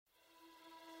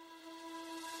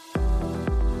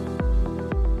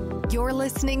You're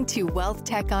listening to Wealth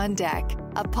Tech on Deck,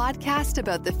 a podcast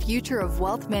about the future of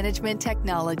wealth management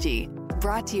technology,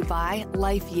 brought to you by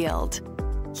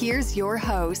LifeYield. Here's your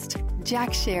host,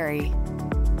 Jack Sherry.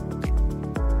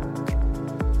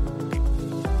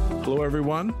 Hello,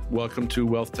 everyone. Welcome to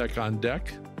Wealth Tech on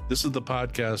Deck. This is the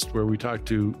podcast where we talk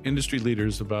to industry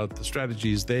leaders about the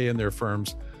strategies they and their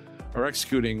firms are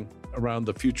executing around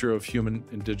the future of human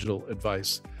and digital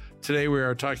advice. Today, we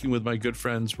are talking with my good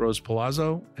friends Rose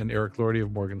Palazzo and Eric Lordy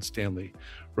of Morgan Stanley.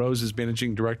 Rose is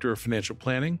Managing Director of Financial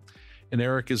Planning, and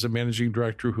Eric is a Managing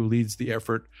Director who leads the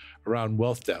effort around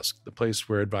Wealth Desk, the place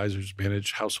where advisors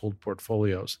manage household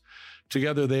portfolios.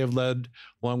 Together, they have led,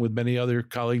 along with many other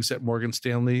colleagues at Morgan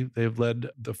Stanley, they have led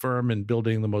the firm in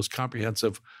building the most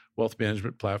comprehensive wealth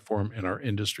management platform in our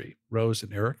industry. Rose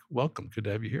and Eric, welcome. Good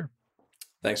to have you here.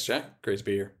 Thanks, Jack. Great to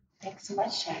be here. Thanks so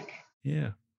much, Jack.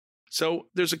 Yeah. So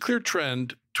there's a clear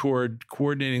trend toward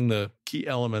coordinating the key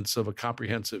elements of a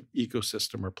comprehensive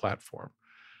ecosystem or platform.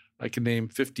 I can name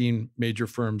 15 major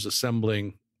firms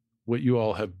assembling what you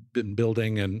all have been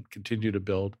building and continue to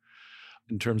build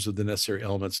in terms of the necessary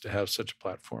elements to have such a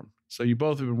platform. So you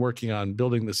both have been working on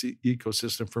building this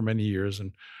ecosystem for many years.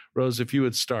 And Rose, if you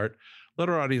would start, let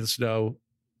our audience know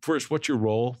first, what's your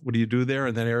role? What do you do there?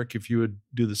 And then Eric, if you would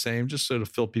do the same, just sort of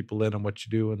fill people in on what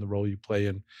you do and the role you play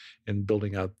in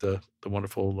building out the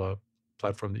wonderful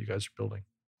platform that you guys are building.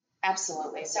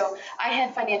 Absolutely. So I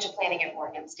head financial planning at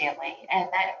Morgan Stanley, and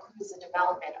that includes the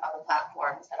development of the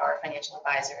platforms that our financial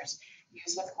advisors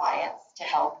use with clients to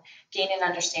help gain an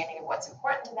understanding of what's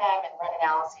important to them and run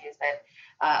analyses that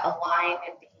align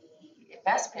the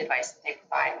investment advice that they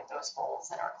provide with those goals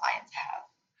that our clients have.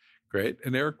 Great.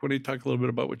 And Eric, why don't you talk a little bit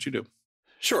about what you do?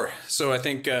 Sure. So I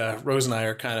think Rose and I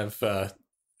are kind of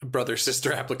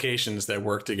brother-sister applications that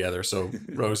work together. So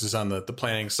Rose is on the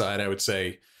planning side. I would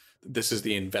say this is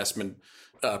the investment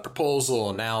proposal,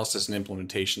 analysis, and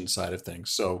implementation side of things.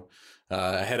 So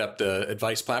I head up the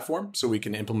advice platform so we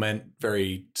can implement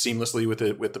very seamlessly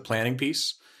with the planning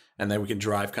piece, and then we can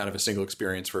drive kind of a single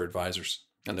experience for advisors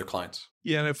and their clients.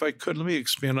 Yeah. And if I could, let me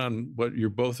expand on what you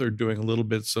both are doing a little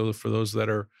bit. So for those that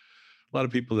are, a lot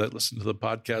of people that listen to the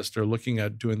podcast are looking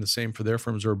at doing the same for their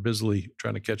firms or are busily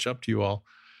trying to catch up to you all.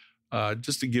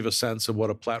 Just to give a sense of what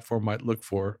a platform might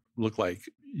look like,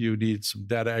 you need some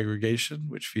data aggregation,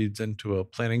 which feeds into a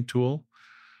planning tool.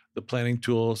 The planning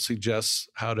tool suggests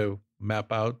how to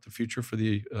map out the future for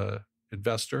the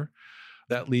investor.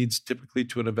 That leads typically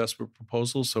to an investment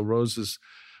proposal. So Rose is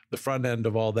the front end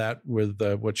of all that with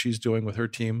what she's doing with her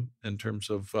team in terms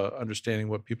of understanding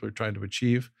what people are trying to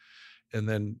achieve. And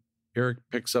then Eric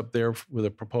picks up there with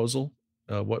a proposal,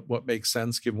 what makes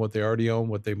sense given what they already own,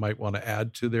 what they might want to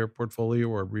add to their portfolio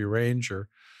or rearrange, or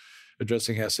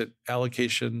addressing asset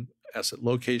allocation, asset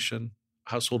location,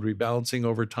 household rebalancing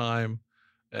over time,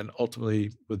 and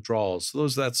ultimately withdrawals. So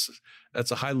that's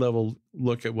a high level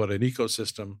look at what an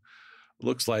ecosystem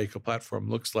looks like, a platform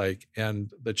looks like.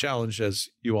 And the challenge, as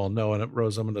you all know, and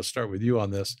Rose, I'm going to start with you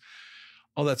on this,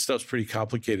 all that stuff's pretty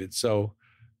complicated. So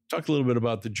talk a little bit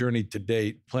about the journey to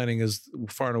date. Planning is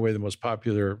far and away the most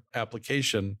popular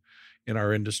application in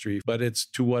our industry, but it's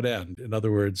to what end? In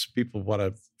other words, people want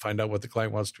to find out what the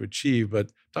client wants to achieve, but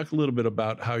talk a little bit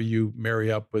about how you marry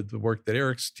up with the work that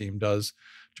Eric's team does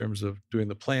in terms of doing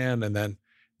the plan and then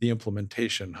the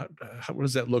implementation. What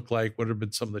does that look like? What have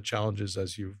been some of the challenges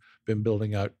as you've been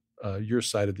building out your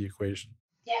side of the equation?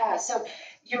 Yeah, so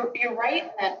you're right in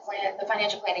that the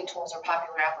financial planning tools are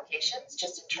popular applications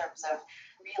just in terms of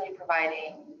really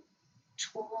providing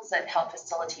tools that help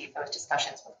facilitate those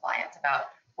discussions with clients about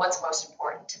what's most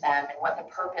important to them and what the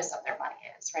purpose of their money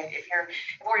is, right? If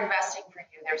we're investing for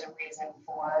you, there's a reason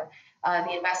for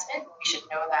the investment. We should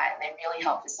know that, and they really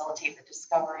help facilitate the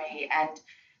discovery and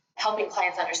helping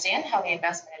clients understand how the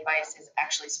investment advice is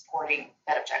actually supporting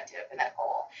that objective and that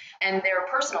goal. And there are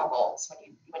personal goals when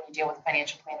you deal with a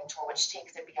financial planning tool, which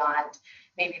takes it beyond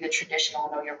maybe the traditional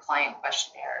know your client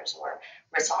questionnaires or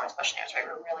risk tolerance questionnaires, right?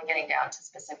 We're really getting down to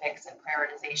specifics and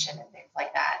prioritization and things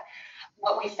like that.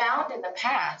 What we found in the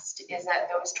past is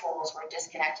that those tools were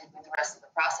disconnected with the rest of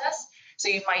the process. So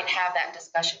you might have that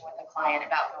discussion with the client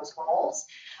about those goals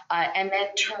and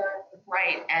then turn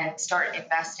right and start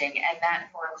investing. And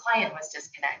that for a client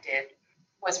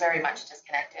was very much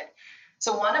disconnected.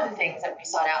 So one of the things that we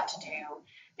sought out to do,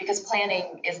 because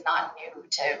planning is not new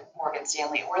to Morgan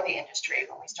Stanley or the industry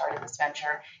when we started this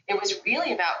venture, it was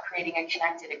really about creating a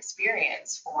connected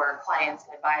experience for clients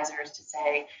and advisors to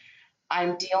say,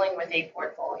 I'm dealing with a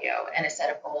portfolio and a set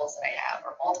of goals that I have,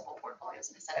 or multiple portfolios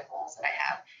and a set of goals that I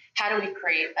have. how do we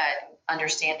create that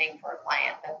understanding for a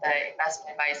client that the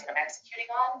investment advice that I'm executing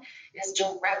on is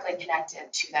directly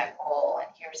connected to that goal, and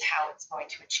here's how it's going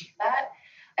to achieve that.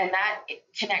 And that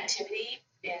connectivity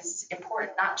is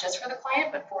important not just for the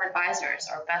client, but for advisors.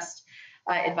 Our best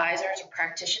advisors or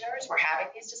practitioners were having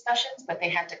these discussions, but they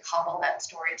had to cobble that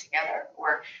story together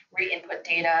or re-input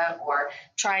data or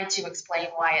try to explain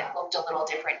why it looked a little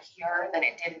different here than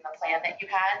it did in the plan that you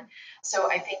had. So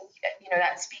I think,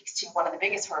 that speaks to one of the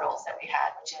biggest hurdles that we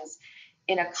had, which is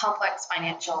in a complex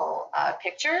financial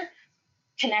picture,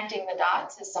 connecting the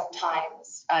dots is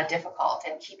sometimes difficult,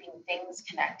 and keeping things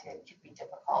connected can be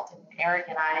difficult. And Eric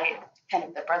and I, kind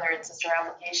of the brother and sister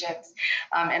applications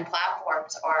and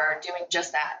platforms, are doing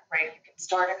just that, right? You can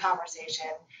start a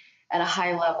conversation at a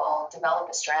high level, develop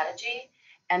a strategy,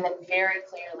 and then very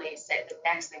clearly say the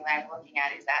next thing that I'm looking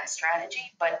at is that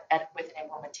strategy, but with an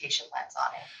implementation lens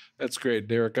on it. That's great,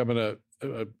 Derek. I'm going to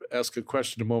ask a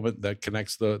question in a moment that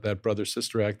connects that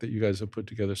brother-sister act that you guys have put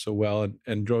together so well.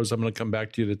 And Rose, I'm going to come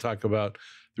back to you to talk about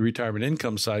the retirement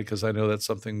income side, because I know that's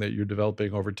something that you're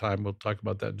developing over time. We'll talk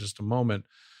about that in just a moment.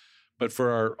 But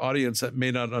for our audience that may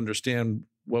not understand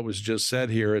what was just said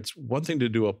here, it's one thing to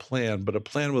do a plan, but a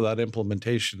plan without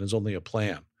implementation is only a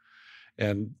plan.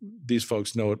 And these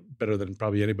folks know it better than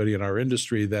probably anybody in our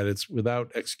industry, that it's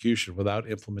without execution, without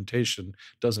implementation,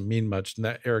 doesn't mean much. And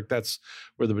that, Eric, that's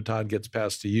where the baton gets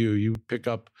passed to you. You pick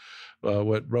up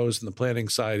what Rose in the planning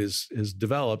side is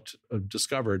developed,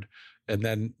 discovered, and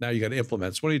then now you got to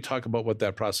implement. So why don't you talk about what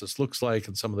that process looks like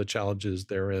and some of the challenges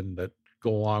therein that go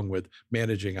along with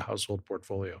managing a household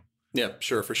portfolio? Yeah,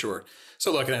 sure, for sure.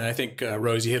 So look, and I think,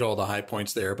 Rose, you hit all the high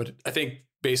points there, but I think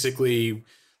basically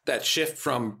that shift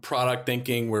from product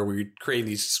thinking, where we create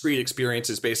these discrete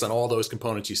experiences based on all those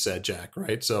components you said, Jack,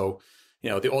 right? So,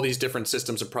 all these different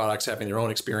systems and products having their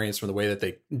own experience from the way that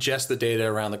they ingest the data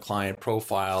around the client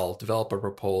profile, develop a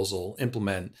proposal,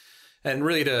 implement, and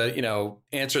really to,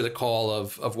 answer the call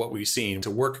of what we've seen, to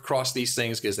work across these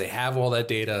things because they have all that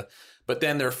data, but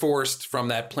then they're forced from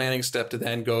that planning step to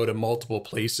then go to multiple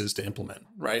places to implement,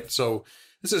 right? So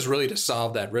this is really to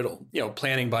solve that riddle.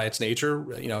 Planning by its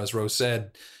nature, as Rose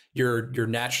said, you're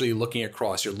naturally looking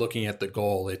across, you're looking at the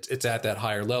goal. It's at that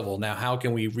higher level. Now, how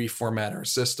can we reformat our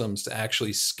systems to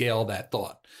actually scale that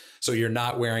thought? So you're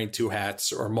not wearing two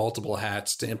hats or multiple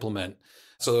hats to implement.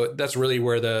 So that's really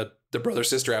where the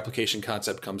brother-sister application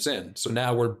concept comes in. So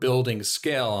now we're building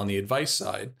scale on the advice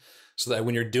side, so that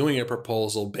when you're doing a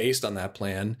proposal based on that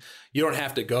plan, you don't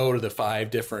have to go to the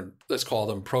 5 different, let's call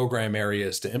them program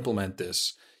areas, to implement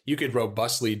this. You could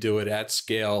robustly do it at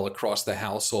scale across the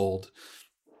household.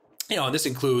 And this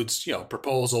includes,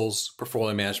 proposals,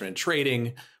 portfolio management and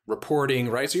trading, reporting,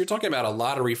 right? So you're talking about a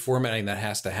lot of reformatting that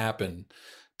has to happen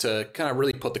to kind of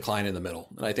really put the client in the middle.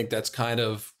 And I think that's kind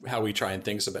of how we try and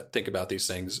think about these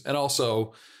things. And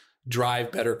also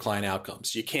drive better client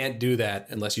outcomes. You can't do that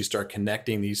unless you start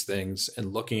connecting these things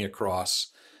and looking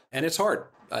across. And it's hard.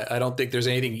 I don't think there's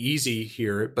anything easy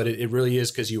here, but it really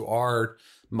is, because you are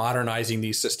modernizing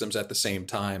these systems at the same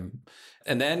time.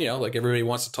 And then, like everybody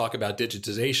wants to talk about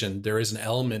digitization, there is an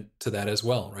element to that as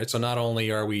well, right? So not only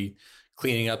are we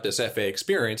cleaning up this FA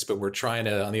experience, but we're trying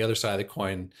to, on the other side of the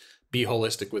coin, be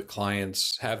holistic with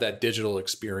clients, have that digital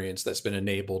experience that's been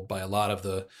enabled by a lot of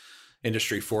the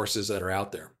industry forces that are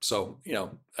out there. So,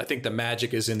 I think the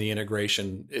magic is in the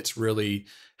integration. It's really,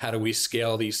 how do we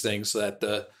scale these things so that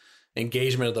the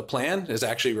engagement of the plan is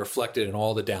actually reflected in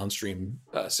all the downstream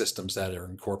systems that are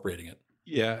incorporating it.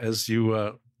 Yeah, as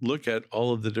you look at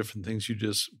all of the different things you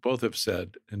just both have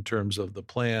said in terms of the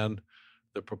plan,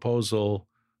 the proposal,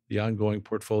 the ongoing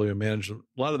portfolio management,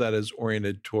 a lot of that is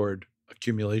oriented toward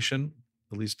accumulation,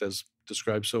 at least as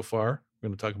described so far. We're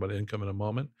going to talk about income in a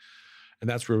moment. And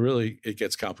that's where really it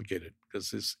gets complicated,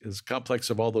 because as complex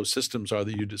of all those systems are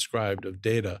that you described, of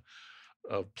data,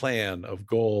 of plan, of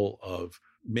goal, of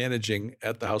managing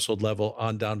at the household level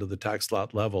on down to the tax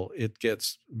lot level, it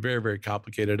gets very, very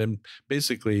complicated. And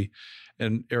basically,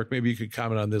 and Eric, maybe you could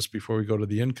comment on this before we go to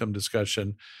the income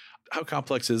discussion. How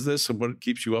complex is this, and what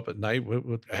keeps you up at night?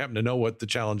 I happen to know what the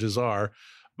challenges are,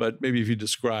 but maybe if you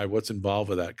describe what's involved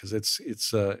with that, because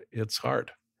it's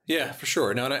hard. Yeah, for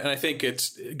sure. No, and I think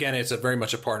it's a very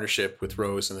much a partnership with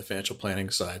Rose and the financial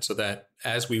planning side, so that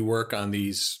as we work on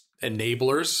these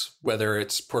enablers, whether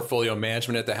it's portfolio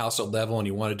management at the household level and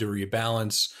you want to do a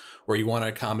rebalance, or you want to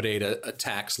accommodate a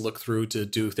tax look through to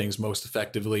do things most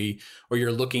effectively, or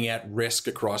you're looking at risk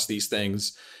across these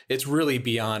things, it's really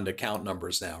beyond account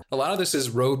numbers now. A lot of this is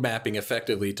road mapping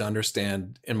effectively to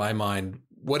understand, in my mind,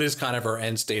 what is kind of our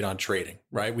end state on trading,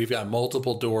 right? We've got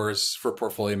multiple doors for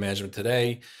portfolio management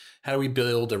today. how do we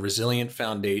build a resilient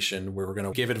foundation where we're going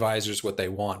to give advisors what they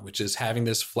want, which is having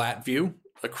this flat view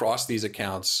across these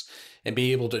accounts and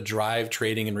be able to drive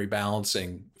trading and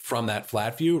rebalancing from that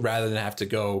flat view rather than have to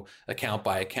go account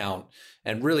by account,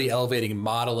 and really elevating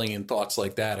modeling and thoughts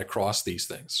like that across these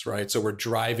things, right? So we're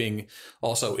driving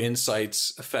also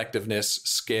insights, effectiveness,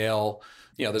 scale.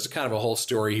 There's a kind of a whole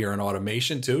story here in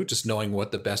automation too, just knowing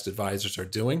what the best advisors are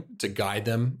doing to guide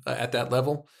them at that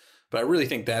level. But I really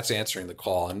think that's answering the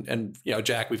call. And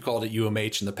Jack, we've called it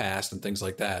UMH in the past and things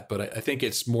like that, but I think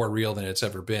it's more real than it's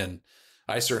ever been.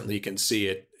 I certainly can see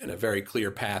it in a very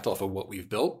clear path off of what we've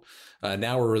built.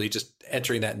 Now we're really just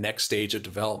entering that next stage of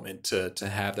development to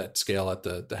have that scale at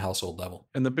the household level.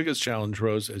 And the biggest challenge,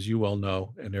 Rose, as you well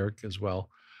know, and Eric as well,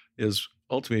 is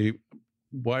ultimately,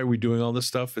 why are we doing all this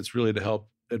stuff? It's really to help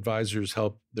advisors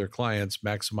help their clients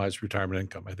maximize retirement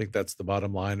income. I think that's the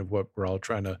bottom line of what we're all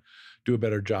trying to do, a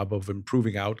better job of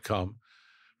improving outcome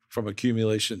from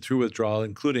accumulation through withdrawal,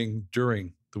 including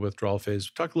during the withdrawal phase.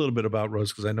 Talk a little bit about,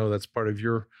 Rose, because I know that's part of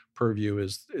your purview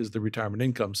is the retirement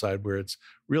income side where it's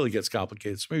really gets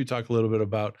complicated. So maybe talk a little bit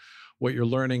about what you're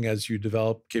learning as you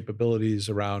develop capabilities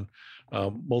around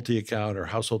multi-account or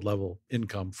household level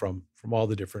income from all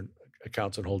the different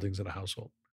accounts and holdings in a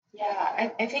household. Yeah,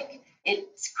 I think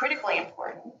it's critically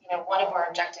important. One of our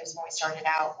objectives when we started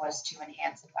out was to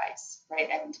enhance advice, right?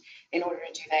 And in order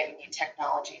to do that, you need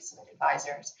technology so that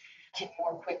advisors can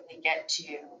more quickly get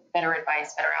to better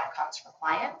advice, better outcomes for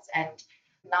clients, and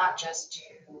not just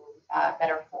do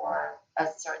better for a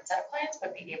certain set of clients,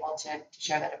 but be able to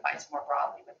share that advice more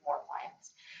broadly with more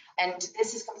clients. And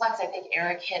this is complex. I think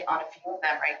Eric hit on a few of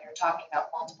them, right? You're talking about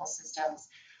multiple systems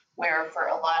where for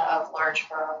a lot of large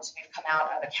firms, we've come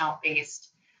out of account-based,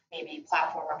 maybe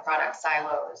platform or product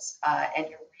silos, and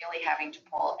you're really having to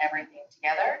pull everything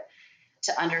together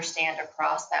to understand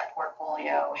across that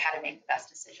portfolio how to make the best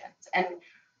decisions. And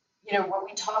when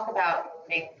we talk about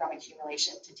moving from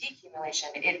accumulation to decumulation,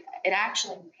 it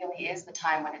actually really is the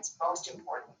time when it's most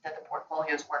important that the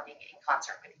portfolio is working in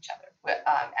concert with each other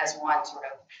as one sort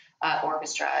of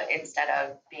orchestra instead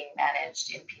of being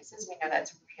managed in pieces. We know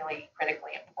that's really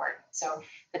critically important. So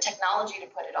the technology to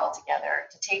put it all together,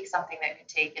 to take something that could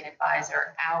take an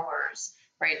advisor hours,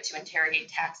 right, to interrogate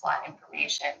tax law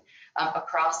information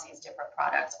across these different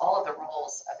products, all of the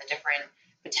roles of the different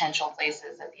potential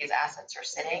places that these assets are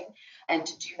sitting. And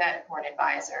to do that for an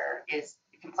advisor is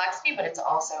complexity, but it's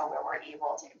also where we're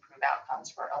able to improve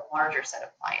outcomes for a larger set of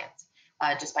clients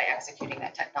just by executing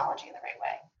that technology in the right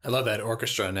way. I love that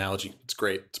orchestra analogy. It's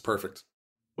great. It's perfect.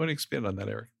 Want to expand on that,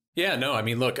 Eric? Yeah, no, I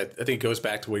mean, look, I think it goes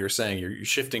back to what you're saying. You're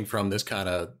shifting from this kind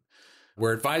of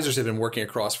where advisors have been working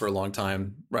across for a long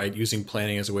time, right? Using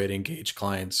planning as a way to engage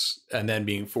clients and then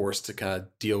being forced to kind of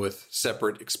deal with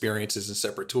separate experiences and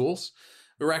separate tools.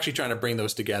 We're actually trying to bring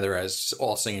those together as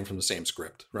all singing from the same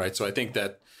script, right? So I think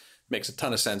that makes a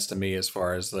ton of sense to me as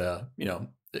far as the,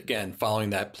 again,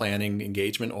 following that planning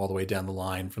engagement all the way down the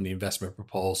line from the investment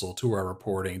proposal to our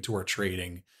reporting, to our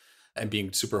trading, and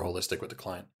being super holistic with the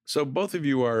client. So both of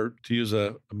you are, to use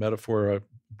a metaphor I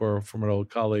borrow from an old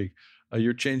colleague,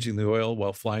 you're changing the oil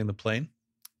while flying the plane.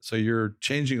 So you're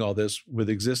changing all this with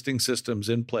existing systems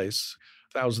in place,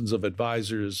 thousands of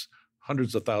advisors,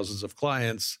 hundreds of thousands of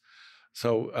clients,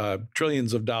 so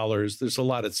trillions of dollars. There's a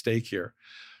lot at stake here.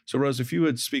 So Rose, if you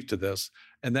would speak to this,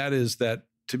 and that is that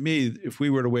to me, if we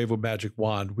were to wave a magic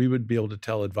wand, we would be able to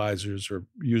tell advisors, or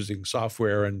using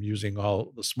software and using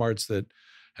all the smarts that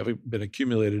have been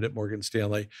accumulated at Morgan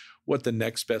Stanley, what the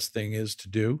next best thing is to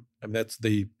do. I mean, that's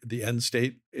the end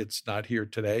state. It's not here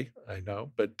today, I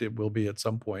know, but it will be at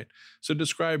some point. So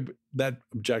describe that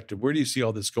objective. Where do you see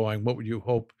all this going? What would you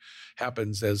hope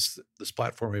happens as this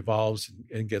platform evolves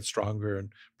and gets stronger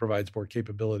and provides more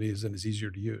capabilities and is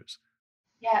easier to use?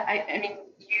 Yeah, I mean,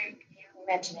 you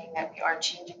mentioning that we are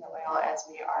changing the oil as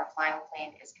we are flying the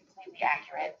plane is completely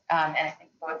accurate. And I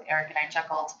think both Eric and I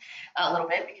chuckled a little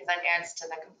bit because that adds to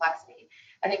the complexity.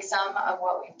 I think some of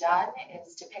what we've done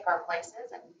is to pick our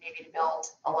places and maybe to build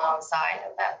alongside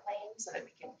of that plane so that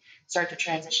we can start to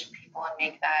transition people and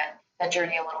make that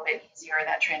journey a little bit easier,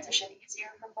 that transition easier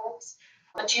for folks.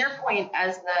 But to your point,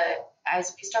 as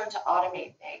we start to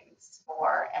automate things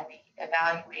more and we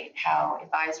evaluate how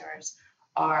advisors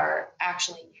are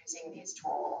actually using these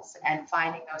tools and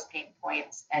finding those pain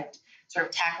points and sort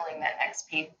of tackling that next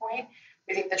pain point,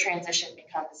 we think the transition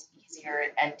becomes easier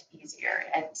and easier.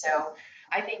 And so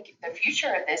I think the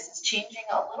future of this is changing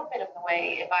a little bit of the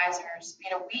way advisors,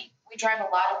 we drive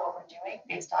a lot of what we're doing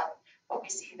based on what we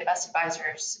see the best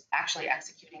advisors actually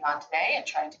executing on today and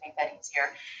trying to make that easier.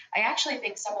 I actually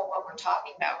think some of what we're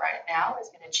talking about right now is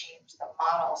going to change the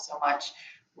model so much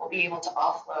we'll be able to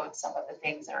offload some of the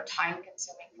things that are time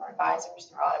consuming for advisors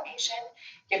through automation,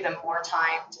 give them more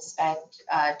time to spend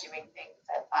doing things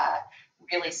that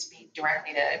really speak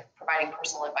directly to providing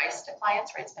personal advice to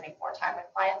clients, right? Spending more time with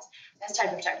clients. This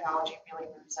type of technology really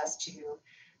moves us to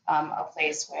a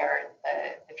place where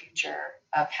the future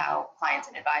of how clients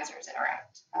and advisors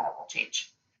interact will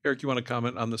change. Eric, you want to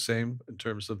comment on the same in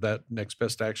terms of that next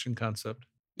best action concept?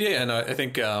 Yeah, and I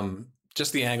think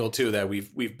just the angle too that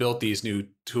we've built these new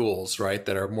tools, right,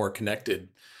 that are more connected.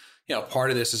 Part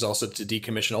of this is also to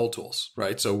decommission old tools,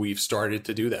 right? So we've started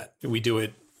to do that. We do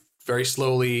it very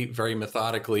slowly, very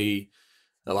methodically,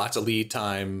 lots of lead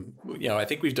time. I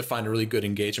think we've defined a really good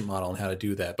engagement model on how to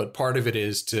do that. But part of it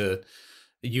is to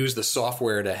use the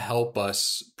software to help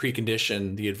us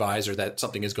precondition the advisor that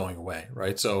something is going away,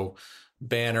 right? So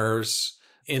banners,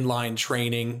 inline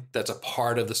training, that's a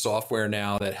part of the software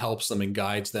now that helps them and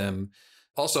guides them.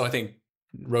 Also, I think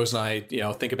Rose and I,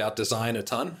 think about design a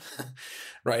ton,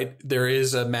 right? There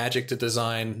is a magic to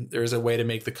design. There is a way to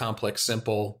make the complex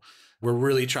simple. We're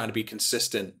really trying to be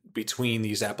consistent between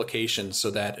these applications so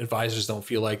that advisors don't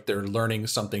feel like they're learning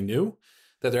something new,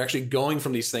 that they're actually going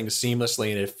from these things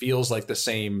seamlessly and it feels like the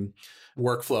same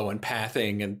workflow and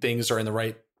pathing and things are in the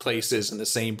right places in the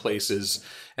same places.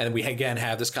 And we, again,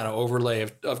 have this kind of overlay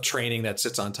of training that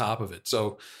sits on top of it.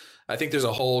 So I think there's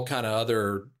a whole kind of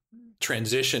other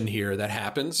transition here that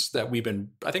happens that we've been,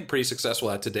 I think, pretty successful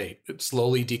at to date. It's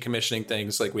slowly decommissioning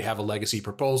things. Like we have a legacy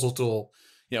proposal tool.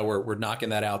 We're knocking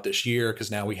that out this year because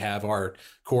now we have our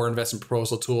core investment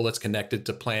proposal tool that's connected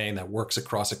to planning that works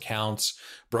across accounts,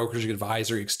 brokerage,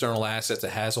 advisory, external assets,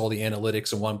 that has all the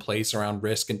analytics in one place around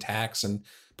risk and tax and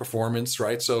performance,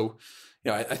 right? So,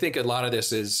 I think a lot of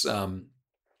this is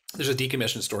there's a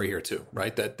decommission story here too,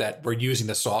 right? That we're using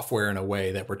the software in a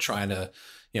way that we're trying to,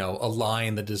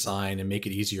 align the design and make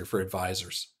it easier for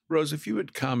advisors. Rose, if you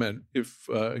would comment, if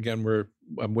again,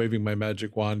 I'm waving my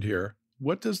magic wand here,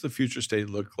 what does the future state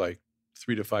look like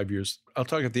 3 to 5 years? I'll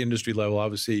talk at the industry level.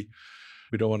 Obviously,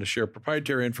 we don't want to share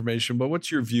proprietary information, but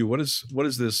what's your view? What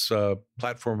is this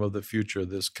platform of the future,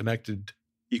 this connected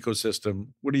ecosystem?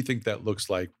 What do you think that looks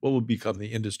like? What will become the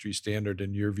industry standard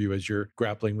in your view as you're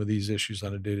grappling with these issues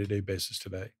on a day-to-day basis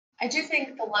today? I do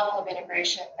think the level of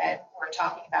integration that we're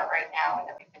talking about right now and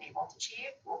that we've been able to achieve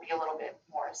will be a little bit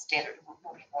more standard,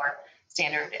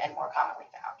 and more commonly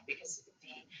found, because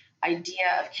the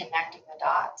idea of connecting the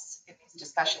dots in these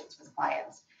discussions with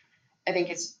clients, I think,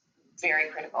 is very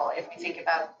critical. If we think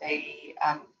about the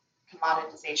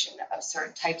commoditization of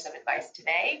certain types of advice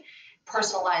today,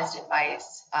 personalized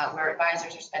advice, where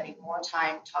advisors are spending more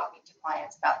time talking to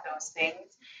clients about those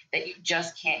things that you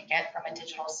just can't get from a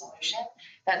digital solution,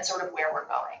 that's sort of where we're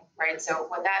going, right? So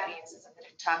what that means is that the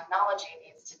technology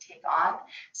needs to take on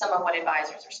some of what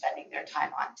advisors are spending their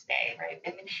time on today, right?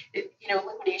 And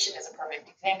liquidation is a perfect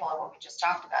example of what we just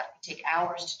talked about. It can take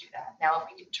hours to do that. Now, if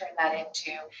we can turn that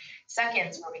into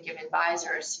seconds where we give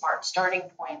advisors smart starting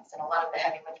points and a lot of the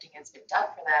heavy lifting has been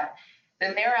done for them,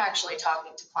 then they're actually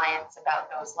talking to clients about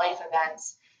those life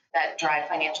events that drive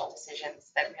financial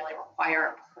decisions that really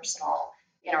require a personal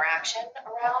interaction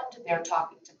around. They're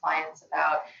talking to clients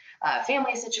about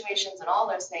family situations and all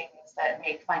those things that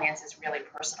make finances really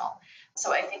personal.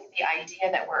 So I think the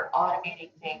idea that we're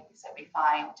automating things that we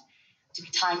find to be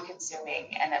time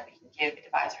consuming and that we can give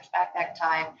advisors back that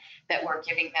time, that we're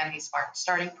giving them these smart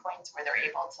starting points where they're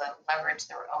able to leverage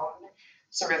their own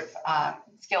sort of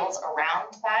skills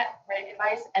around that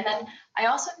advice. And then I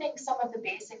also think some of the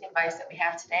basic advice that we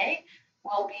have today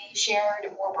will be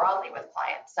shared more broadly with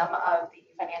clients. Some of the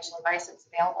financial advice that's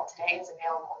available today is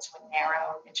available to a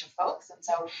narrow niche of folks. And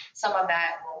so some of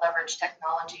that will leverage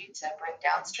technology to bring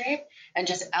downstream and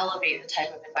just elevate the type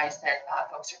of advice that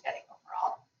folks are getting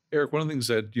overall. Eric, one of the things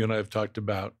that you and I have talked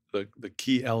about, the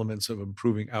key elements of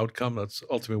improving outcome, that's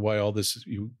ultimately why all this,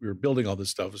 you're building all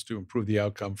this stuff, is to improve the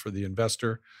outcome for the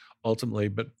investor ultimately.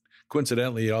 But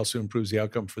coincidentally, it also improves the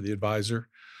outcome for the advisor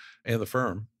and the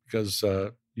firm, because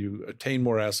you attain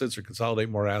more assets or consolidate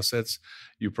more assets,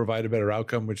 you provide a better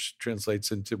outcome, which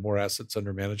translates into more assets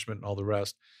under management and all the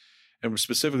rest. And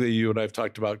specifically, you and I have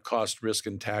talked about cost, risk,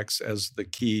 and tax as the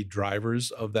key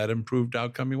drivers of that improved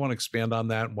outcome. You want to expand on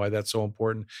that and why that's so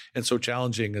important and so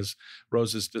challenging, as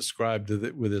Rose has described,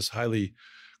 with this highly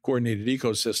coordinated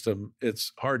ecosystem.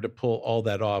 It's hard to pull all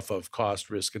that off of cost,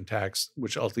 risk, and tax,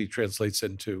 which ultimately translates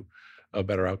into a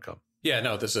better outcome. Yeah,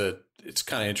 no, it's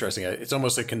kind of interesting. It's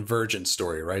almost a convergence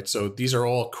story, right? So these are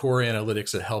all core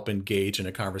analytics that help engage in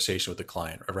a conversation with the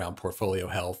client around portfolio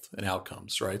health and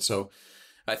outcomes, right? So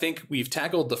I think we've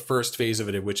tackled the first phase of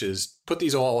it, which is put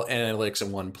these all analytics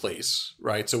in one place,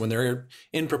 right? So when they're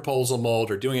in proposal mode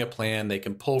or doing a plan, they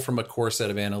can pull from a core set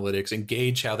of analytics and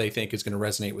gauge how they think is going to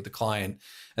resonate with the client.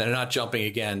 And they're not jumping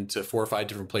again to 4 or 5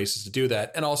 different places to do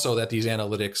that. And also that these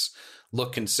analytics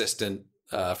look consistent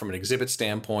from an exhibit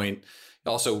standpoint.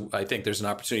 Also, I think there's an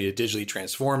opportunity to digitally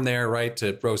transform there, right?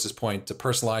 To Rose's point, to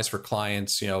personalize for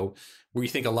clients. We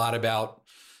think a lot about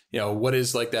what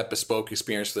is like that bespoke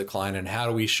experience for the client and how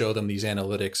do we show them these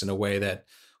analytics in a way that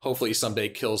hopefully someday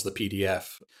kills the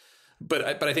PDF.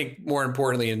 But I think more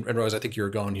importantly, and Rose, I think you're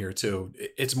going here too,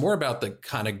 it's more about the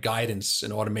kind of guidance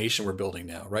and automation we're building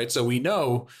now, right? So we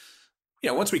know,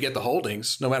 once we get the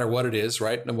holdings, no matter what it is,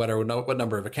 right? No matter what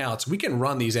number of accounts, we can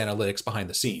run these analytics behind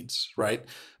the scenes, right?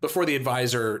 Before the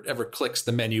advisor ever clicks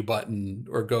the menu button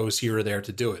or goes here or there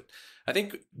to do it. I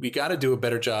think we got to do a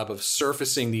better job of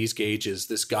surfacing these gauges,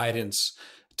 this guidance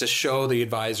to show the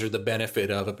advisor the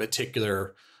benefit of a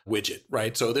particular widget,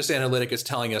 right? So this analytic is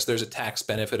telling us there's a tax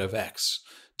benefit of X.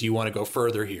 Do you want to go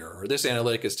further here? Or this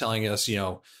analytic is telling us,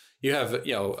 you have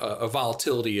a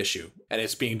volatility issue and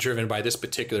it's being driven by this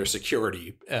particular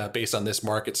security based on this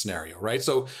market scenario, right?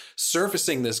 So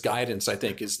surfacing this guidance, I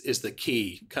think, is the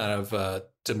key kind of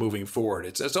to moving forward.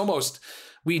 It's almost,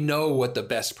 we know what the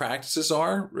best practices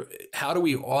are. How do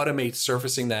we automate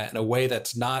surfacing that in a way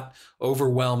that's not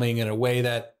overwhelming, in a way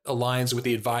that aligns with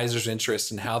the advisor's interests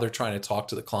and how they're trying to talk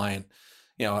to the client?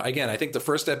 Again, I think the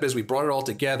first step is we brought it all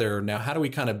together. Now, how do we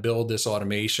kind of build this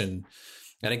automation?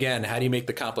 And again, how do you make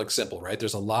the complex simple, right?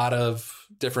 There's a lot of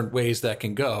different ways that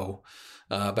can go.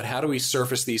 But how do we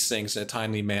surface these things in a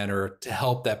timely manner to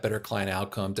help that better client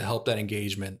outcome, to help that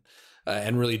engagement,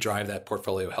 and really drive that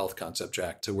portfolio health concept,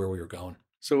 Jack, to where we were going?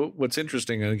 So what's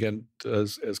interesting, and again,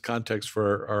 as context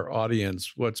for our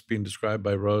audience, what's being described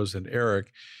by Rose and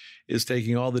Eric is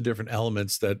taking all the different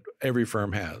elements that every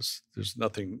firm has. There's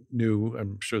nothing new.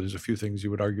 I'm sure there's a few things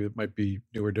you would argue that might be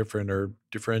new or different or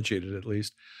differentiated at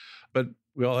least. But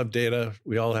we all have data.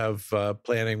 We all have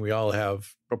planning. We all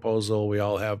have proposal. We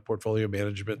all have portfolio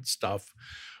management stuff.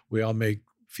 We all make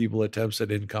feeble attempts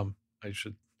at income.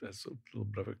 That's a little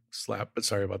bit of a slap, but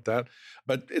sorry about that.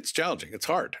 But it's challenging. It's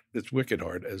hard. It's wicked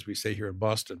hard, as we say here in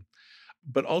Boston.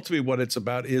 But ultimately, what it's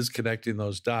about is connecting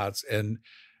those dots. And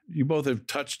you both have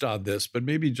touched on this, but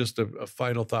maybe just a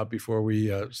final thought before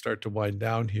we start to wind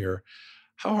down here.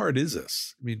 How hard is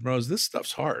this? I mean, Rose, this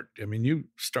stuff's hard. I mean, you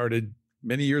started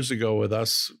many years ago with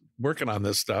us working on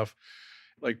this stuff.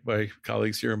 Like my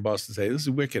colleagues here in Boston say, this is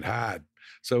wicked hard.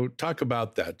 So talk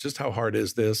about that. Just how hard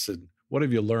is this, and what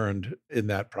have you learned in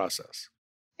that process?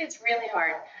 It's really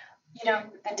hard.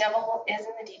 The devil is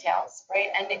in the details, right?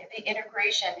 And the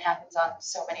integration happens on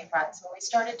so many fronts. When we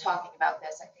started talking about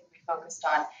this, I think we focused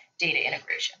on data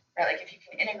integration, right? Like if you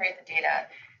can integrate the data,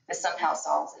 this somehow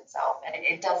solves itself. And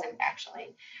it doesn't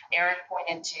actually. Eric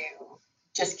pointed to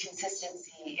just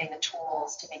consistency in the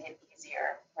tools to make it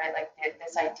easier, right? Like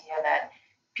this idea that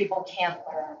people can't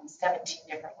learn 17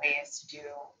 different ways to do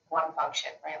one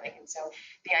function, right? And so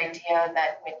the idea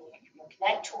that when you can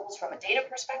connect tools from a data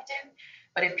perspective,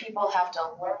 but if people have to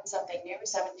learn something new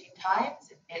 17 times,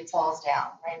 it falls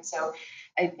down, right? So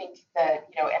I think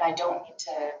that, and I don't need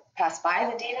to pass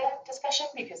by the data discussion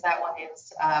because that one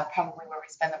is probably where we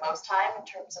spend the most time in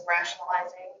terms of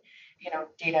rationalizing.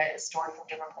 Data is stored from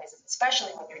different places,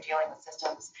 especially when you're dealing with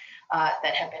systems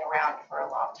that have been around for a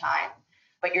long time.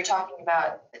 But you're talking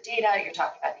about the data, you're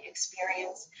talking about the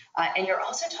experience, and you're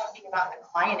also talking about the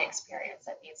client experience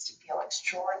that needs to feel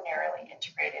extraordinarily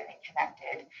integrated and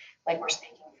connected, like we're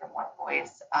speaking from one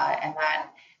voice. And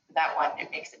that one, it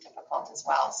makes it difficult as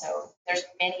well. So there's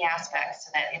many aspects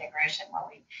to that integration when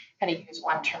we kind of use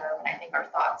one term, and I think our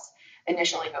thoughts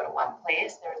initially go to one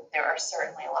place. There are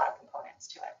certainly a lot of components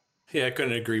to it. Yeah, I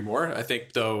couldn't agree more. I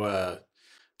think, though,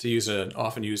 to use an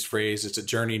often used phrase, it's a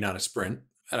journey, not a sprint.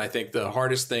 And I think the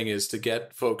hardest thing is to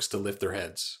get folks to lift their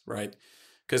heads, right?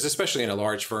 Because especially in a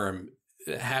large firm,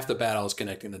 half the battle is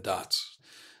connecting the dots.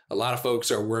 A lot of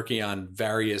folks are working on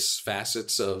various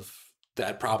facets of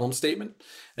that problem statement.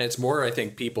 And it's more, I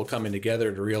think, people coming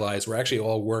together to realize we're actually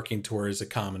all working towards a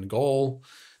common goal,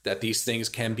 that these things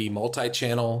can be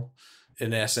multi-channel.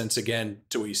 In essence, again,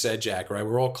 to what you said, Jack, right?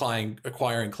 We're all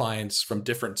acquiring clients from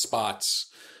different spots.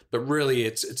 But really,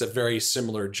 it's a very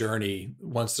similar journey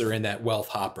once they're in that wealth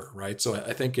hopper, right? So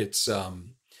I think it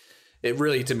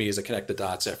really, to me, is a connect the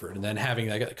dots effort. And then having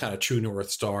that kind of true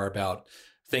North Star about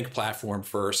think platform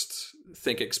first,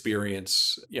 think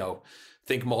experience,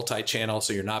 think multi-channel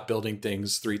so you're not building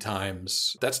things 3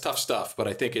 times. That's tough stuff. But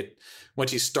I think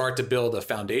once you start to build a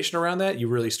foundation around that, you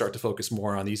really start to focus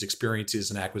more on these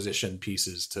experiences and acquisition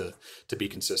pieces to be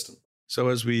consistent. So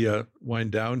as we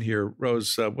wind down here,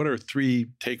 Rose, what are 3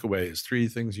 takeaways, 3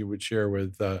 things you would share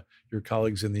with your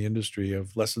colleagues in the industry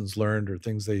of lessons learned or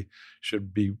things they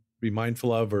should be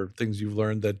mindful of, or things you've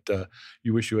learned that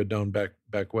you wish you had known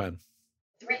back when?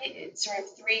 3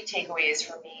 takeaways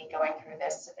for me going through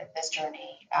this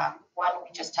journey. One we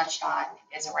just touched on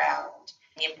is around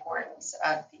the importance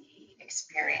of the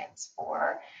experience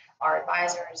for our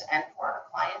advisors and for our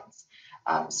clients.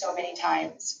 So many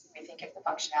times we think if the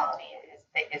functionality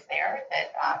is there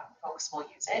that folks will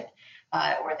use it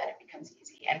or that it becomes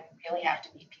easy. And we really have to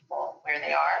meet people where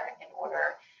they are in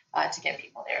order to get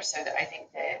people there. So that I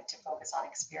think that to focus on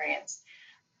experience,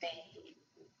 the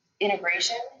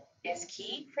integration is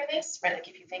key for this, right? Like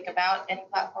if you think about any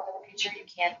platform in the future, you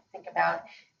can't think about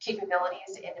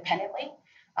capabilities independently.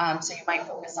 So you might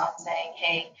focus on saying,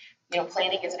 hey,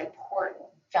 planning is an important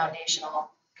foundational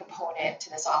component to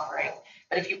this offering.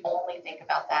 But if you only think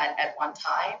about that at one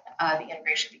time, the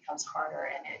integration becomes harder,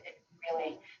 and it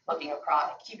really looking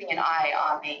across, keeping an eye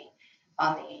on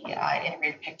the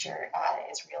integrated picture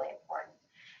is really important.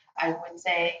 I would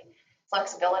say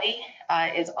flexibility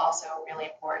is also really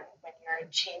important when you're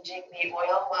changing the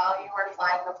oil while you are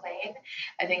flying the plane.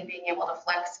 I think being able to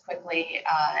flex quickly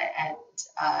and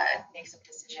make some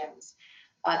decisions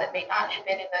that may not have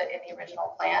been in the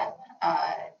original plan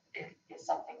is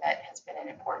something that has been an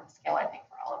important skill, I think,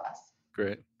 for all of us.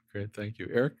 Great. Thank you.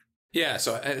 Eric? Yeah,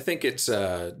 so I think it's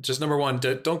just number one,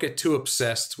 don't get too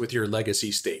obsessed with your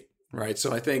legacy state, right?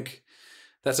 So I think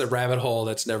that's a rabbit hole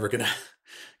that's never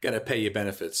gonna pay you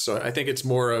benefits. So I think it's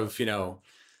more of,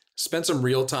 spend some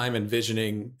real time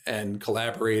envisioning and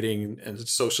collaborating and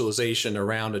socialization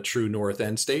around a true North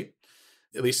End state.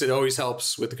 At least it always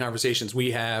helps with the conversations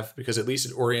we have, because at least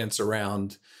it orients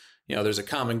around, there's a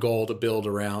common goal to build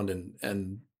around,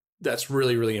 and that's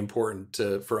really, really important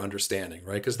for understanding,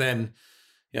 right? Because then,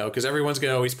 because everyone's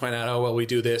going to always point out, oh, well, we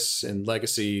do this in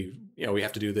legacy, we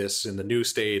have to do this in the new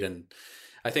state. And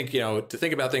I think, to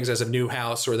think about things as a new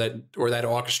house or that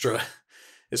orchestra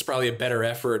is probably a better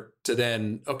effort to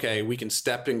then, okay, we can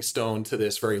stepping stone to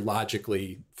this very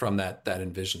logically from that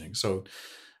envisioning. So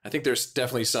I think there's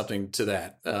definitely something to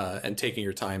that and taking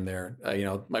your time there.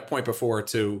 My point before,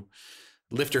 to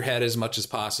lift your head as much as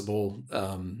possible.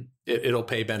 It'll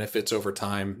pay benefits over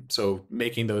time. So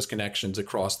making those connections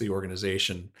across the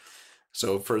organization.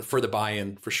 So for the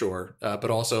buy-in, for sure, but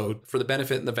also for the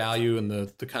benefit and the value and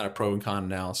the kind of pro and con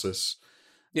analysis.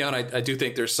 And I do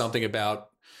think there's something about,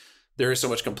 there is so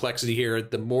much complexity here.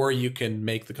 The more you can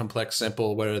make the complex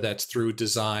simple, whether that's through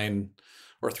design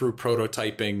or through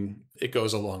prototyping, it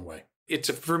goes a long way. It's,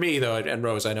 for me though, and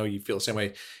Rose, I know you feel the same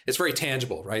way, it's very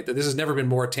tangible, right? This has never been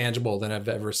more tangible than I've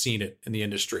ever seen it in the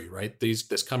industry, right? This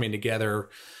coming together,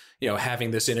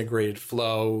 having this integrated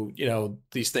flow,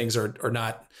 these things are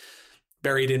not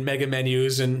buried in mega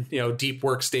menus and, deep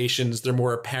workstations. They're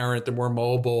more apparent, they're more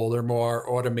mobile, they're more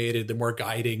automated, they're more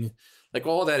guiding. Like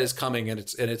all of that is coming, and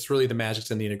it's really the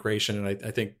magic's in the integration. And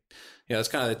I think, that's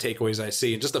kind of the takeaways I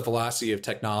see. And just the velocity of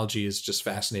technology is just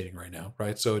fascinating right now,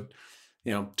 right? So,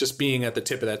 just being at the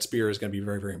tip of that spear is going to be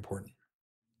very, very important.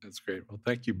 That's great. Well,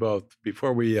 thank you both.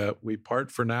 Before we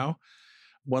part for now,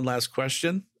 one last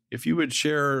question. If you would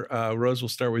share, Rose, we'll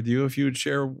start with you. If you would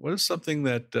share, what is something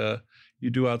that you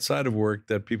do outside of work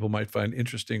that people might find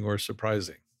interesting or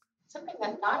surprising? Something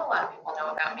that not a lot of people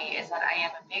know about me is that I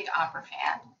am a big opera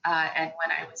fan. And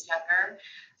when I was younger,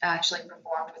 I actually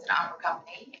performed with an opera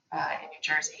company in New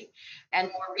Jersey. And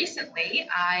more recently,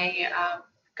 I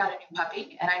got a new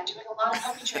puppy, and I'm doing a lot of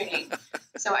puppy training.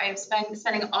 So I am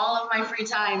spending all of my free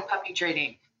time puppy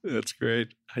training. That's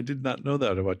great. I did not know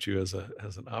that about you as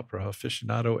an opera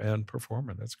aficionado and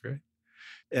performer. That's great.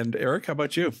 And Eric, how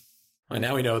about you? Well,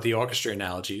 now we know the orchestra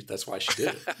analogy. That's why she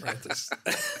did it, right?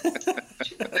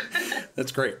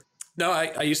 That's great. No,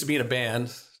 I used to be in a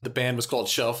band. The band was called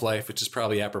Shelf Life, which is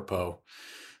probably apropos,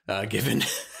 given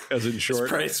as in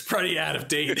short. It's pretty out of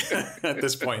date at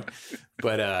this point,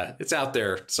 but it's out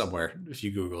there somewhere if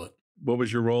you Google it. What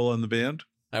was your role in the band?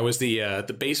 I was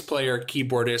the bass player,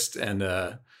 keyboardist, and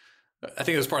I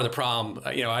think it was part of the problem.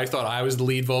 I thought I was the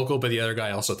lead vocal, but the other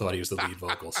guy also thought he was the lead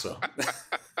vocal. So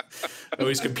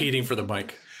always competing for the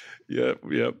mic. Yep.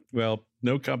 Well,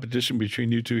 no competition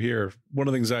between you two here. One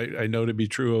of the things I know to be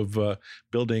true of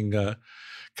building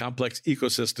complex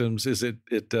ecosystems is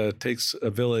it takes a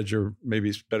village, or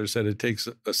maybe better said, it takes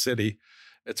a city.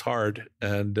 It's hard,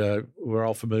 and we're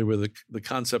all familiar with the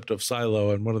concept of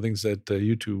silo. And one of the things that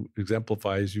you two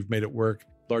exemplify is you've made it work.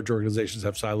 large organizations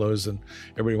have silos and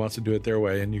everybody wants to do it their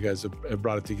way, and you guys have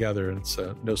brought it together, and it's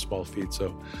no small feat.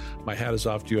 So my hat is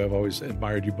off to you. I've always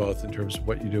admired you both in terms of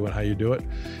what you do and how you do it,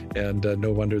 and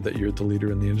no wonder that you're the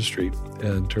leader in the industry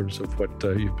in terms of what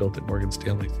you've built at Morgan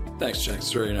Stanley. Thanks, Jack.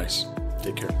 It's very nice.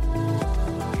 Take care.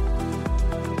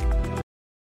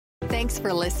 Thanks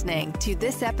for listening to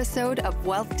this episode of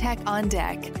Wealth Tech on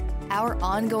Deck, our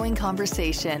ongoing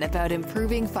conversation about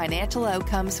improving financial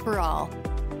outcomes for all.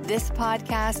 This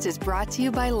podcast is brought to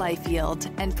you by LifeYield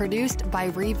and produced by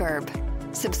Reverb.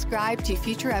 Subscribe to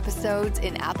future episodes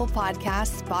in Apple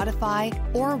Podcasts, Spotify,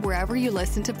 or wherever you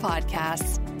listen to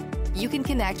podcasts. You can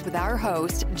connect with our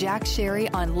host, Jack Sherry,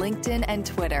 on LinkedIn and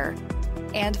Twitter.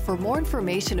 And for more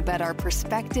information about our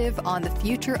perspective on the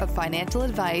future of financial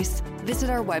advice, visit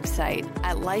our website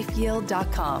at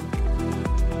lifeyield.com.